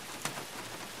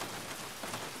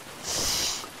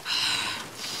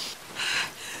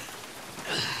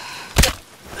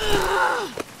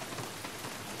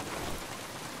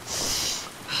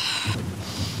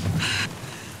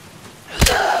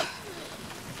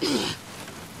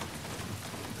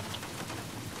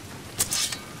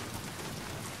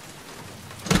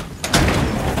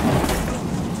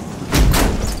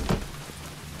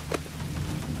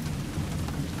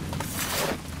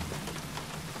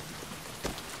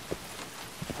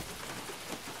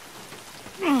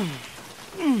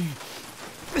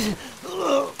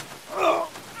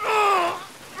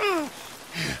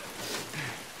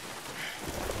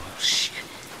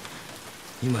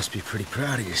 You must be pretty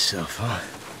proud of yourself, huh?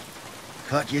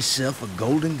 Caught yourself a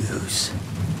golden goose.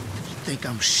 You think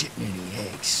I'm shitting any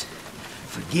eggs?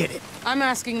 Forget it. I'm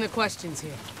asking the questions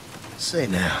here. Say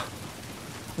now,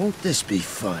 won't this be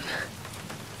fun?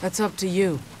 That's up to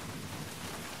you.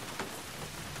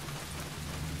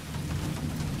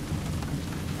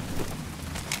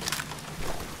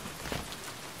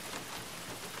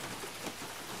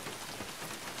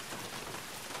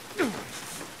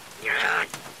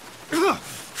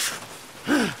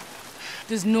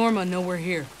 Does Norma know we're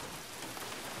here?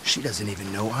 She doesn't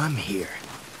even know I'm here.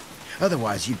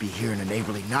 Otherwise, you'd be hearing a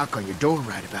neighborly knock on your door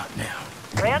right about now.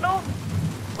 Randall?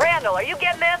 Randall, are you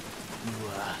getting this?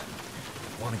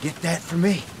 You, want to get that for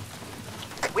me?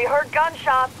 We heard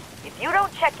gunshots. If you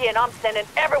don't check in, I'm sending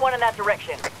everyone in that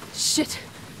direction. Shit.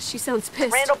 She sounds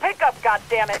pissed. Randall, pick up,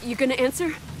 goddammit. You gonna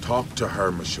answer? Talk to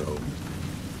her, Michonne.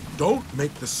 Don't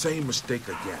make the same mistake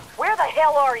again. Where the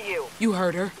hell are you? You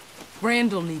heard her.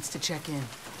 Randall needs to check in.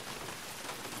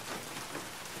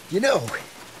 You know,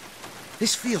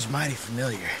 this feels mighty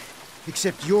familiar.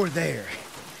 Except you're there,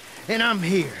 and I'm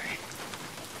here.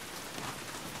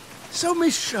 So,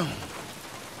 Michonne,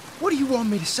 what do you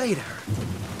want me to say to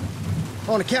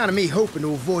her? On account of me hoping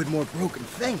to avoid more broken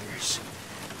fingers,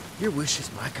 your wish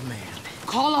is my command.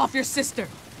 Call off your sister,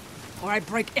 or I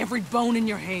break every bone in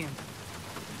your hand.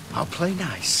 I'll play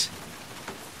nice.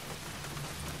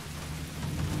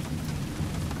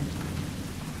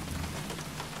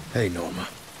 Hey, Norma.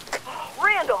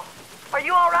 Randall, are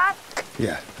you all right?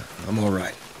 Yeah, I'm all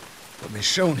right. But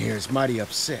Michonne here is mighty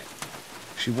upset.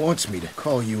 She wants me to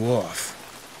call you off.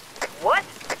 What?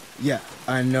 Yeah,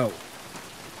 I know.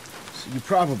 So you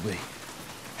probably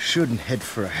shouldn't head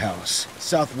for a house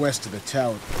southwest of the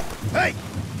tower. Hey!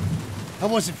 I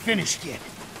wasn't finished yet.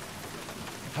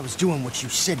 I was doing what you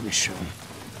said, Michonne.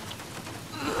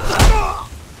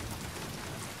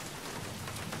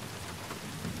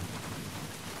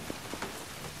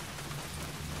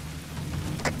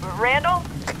 Randall?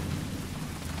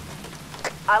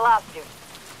 I lost you.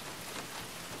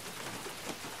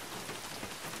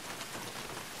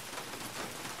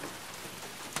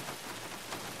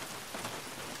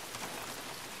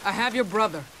 I have your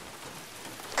brother.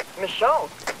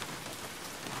 Michonne?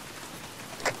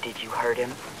 Did you hurt him?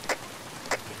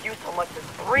 If you so much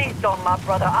as breathed on my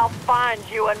brother, I'll find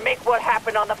you and make what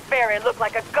happened on the ferry look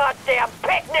like a goddamn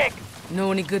picnic!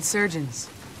 Know any good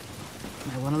surgeons?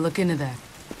 Might want to look into that.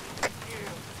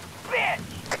 Bitch!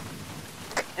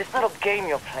 This little game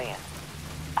you're playing,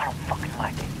 I don't fucking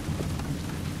like it.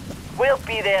 We'll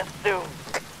be there soon.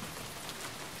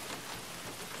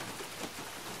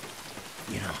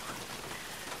 You know,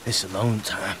 this alone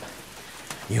time,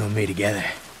 you and me together,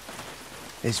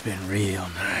 it's been real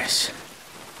nice.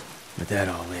 But that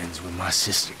all ends when my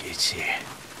sister gets here.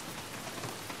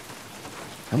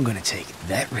 I'm gonna take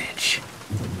that wrench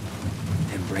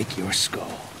and break your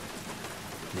skull.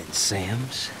 Then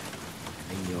Sam's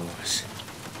and yours.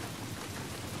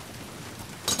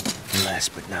 And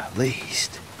last but not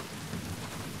least,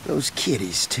 those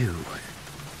kitties too.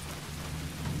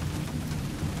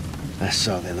 I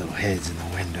saw their little heads in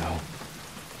the window.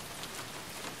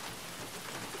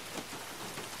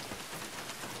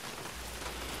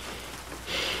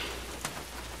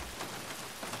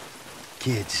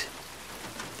 Kids,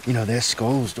 you know, their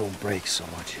skulls don't break so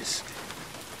much as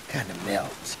kind of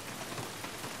melt.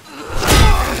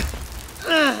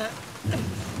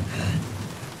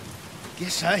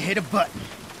 Guess I hit a button.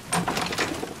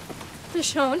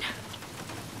 Michonne?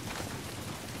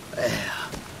 Well,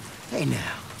 hey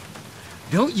now.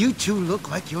 Don't you two look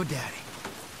like your daddy?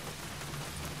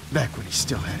 Back when he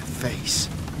still had a face.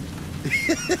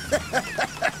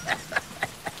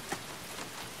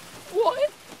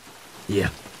 What? Yeah.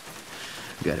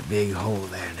 Got a big hole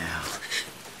there now.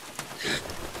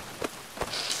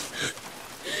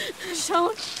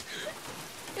 Michonne?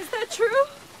 Is that true?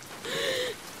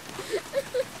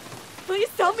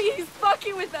 tell me he's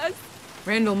fucking with us.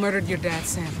 Randall murdered your dad,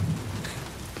 Sam.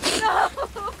 No!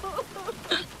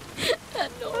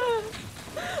 No.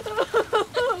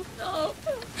 No.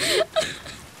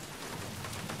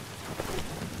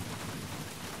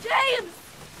 James!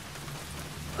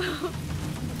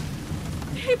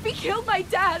 If he killed my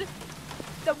dad,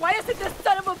 then why isn't this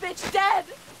son of a bitch dead?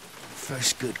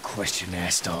 First good question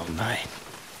asked all night.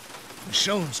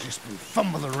 Michonne's just been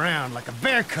fumbling around like a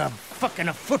bear cub fucking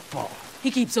a football. He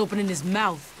keeps opening his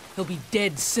mouth. He'll be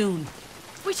dead soon.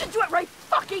 We should do it right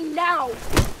fucking now!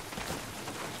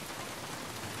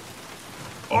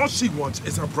 All she wants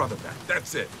is her brother back.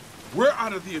 That's it. We're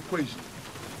out of the equation.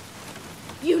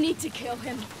 You need to kill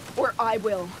him, or I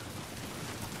will.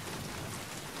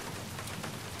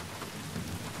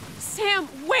 Sam,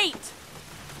 wait!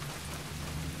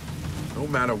 No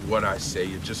matter what I say,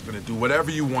 you're just gonna do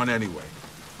whatever you want anyway.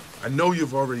 I know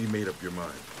you've already made up your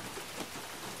mind.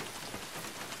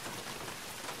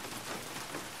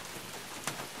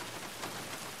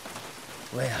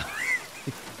 Well,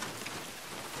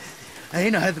 I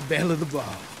ain't had the bell of the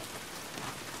ball.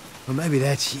 Well, maybe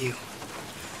that's you.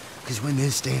 Because when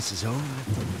this dance is over,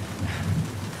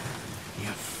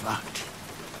 you're fucked.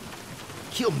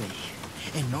 Kill me,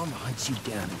 and Norma hunts you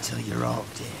down until you're all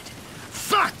dead.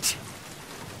 Fucked!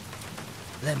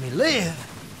 Let me live,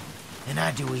 and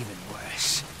I do even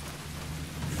worse.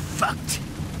 Fucked.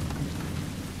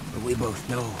 But we both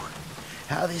know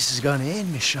how this is gonna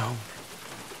end, Michonne.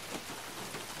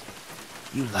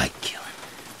 You like killing.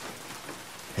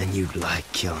 And you'd like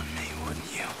killing me,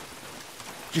 wouldn't you?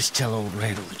 Just tell old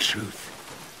Randall the truth.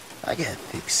 I got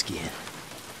thick skin.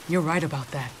 You're right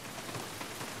about that.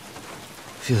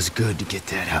 Feels good to get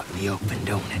that out in the open,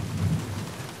 don't it?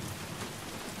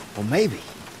 Well, maybe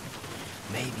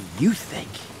you think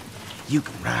you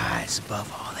can rise above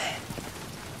all that.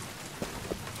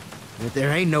 But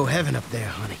there ain't no heaven up there,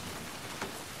 honey.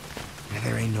 And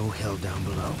there ain't no hell down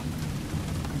below.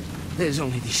 There's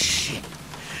only this shit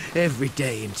every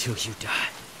day until you die.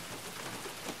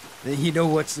 Then you know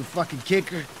what's the fucking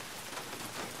kicker?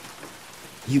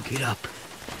 You get up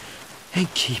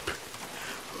and keep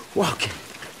walking.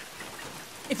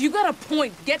 If you got a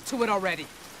point, get to it already.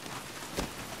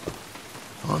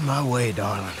 On my way,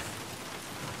 darling.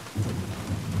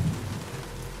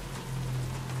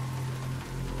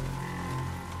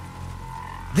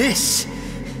 This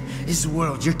is the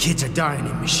world your kids are dying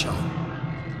in, Michonne.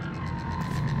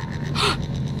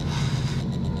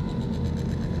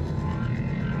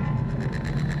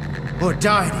 Or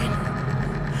died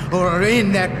in. Or are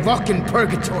in that fucking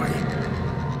purgatory.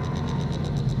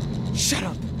 Shut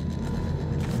up.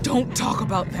 Don't talk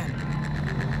about them.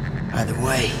 Either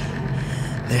way,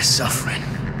 they're suffering.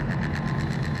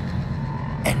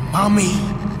 And Mommy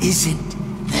isn't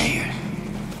there.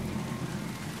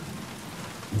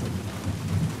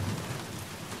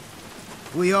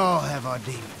 We all have our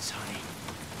demons, honey.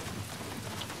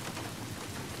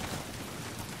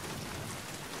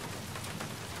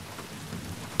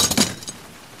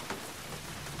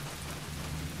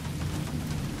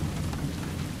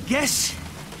 Guess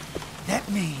that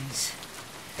means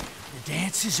the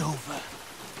dance is over.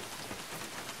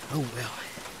 Oh well,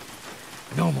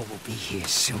 Norma will be here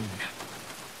soon.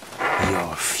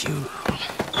 Your funeral.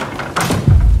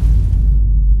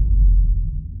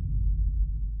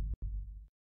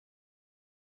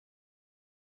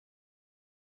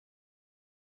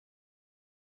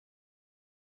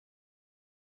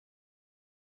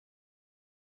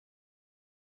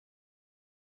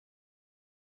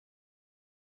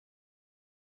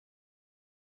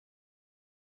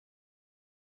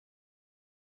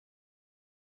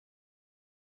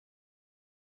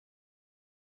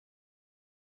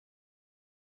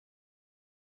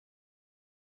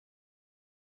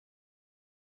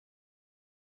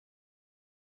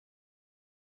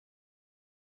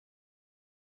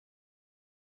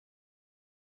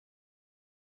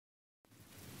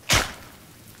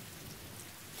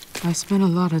 I spent a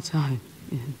lot of time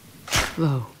in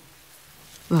low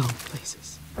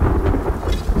places.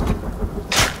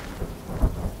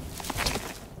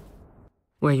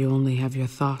 Where you only have your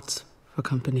thoughts for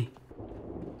company.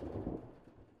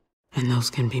 And those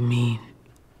can be mean.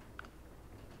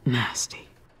 Nasty.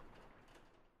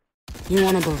 You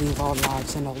want to believe all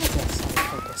lives and all deaths have a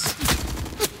purpose.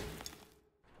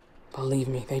 Believe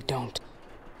me, they don't.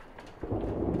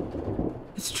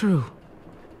 It's true.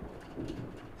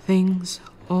 Things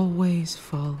always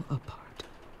fall apart.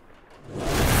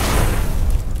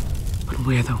 But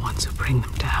we're the ones who bring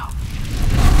them down.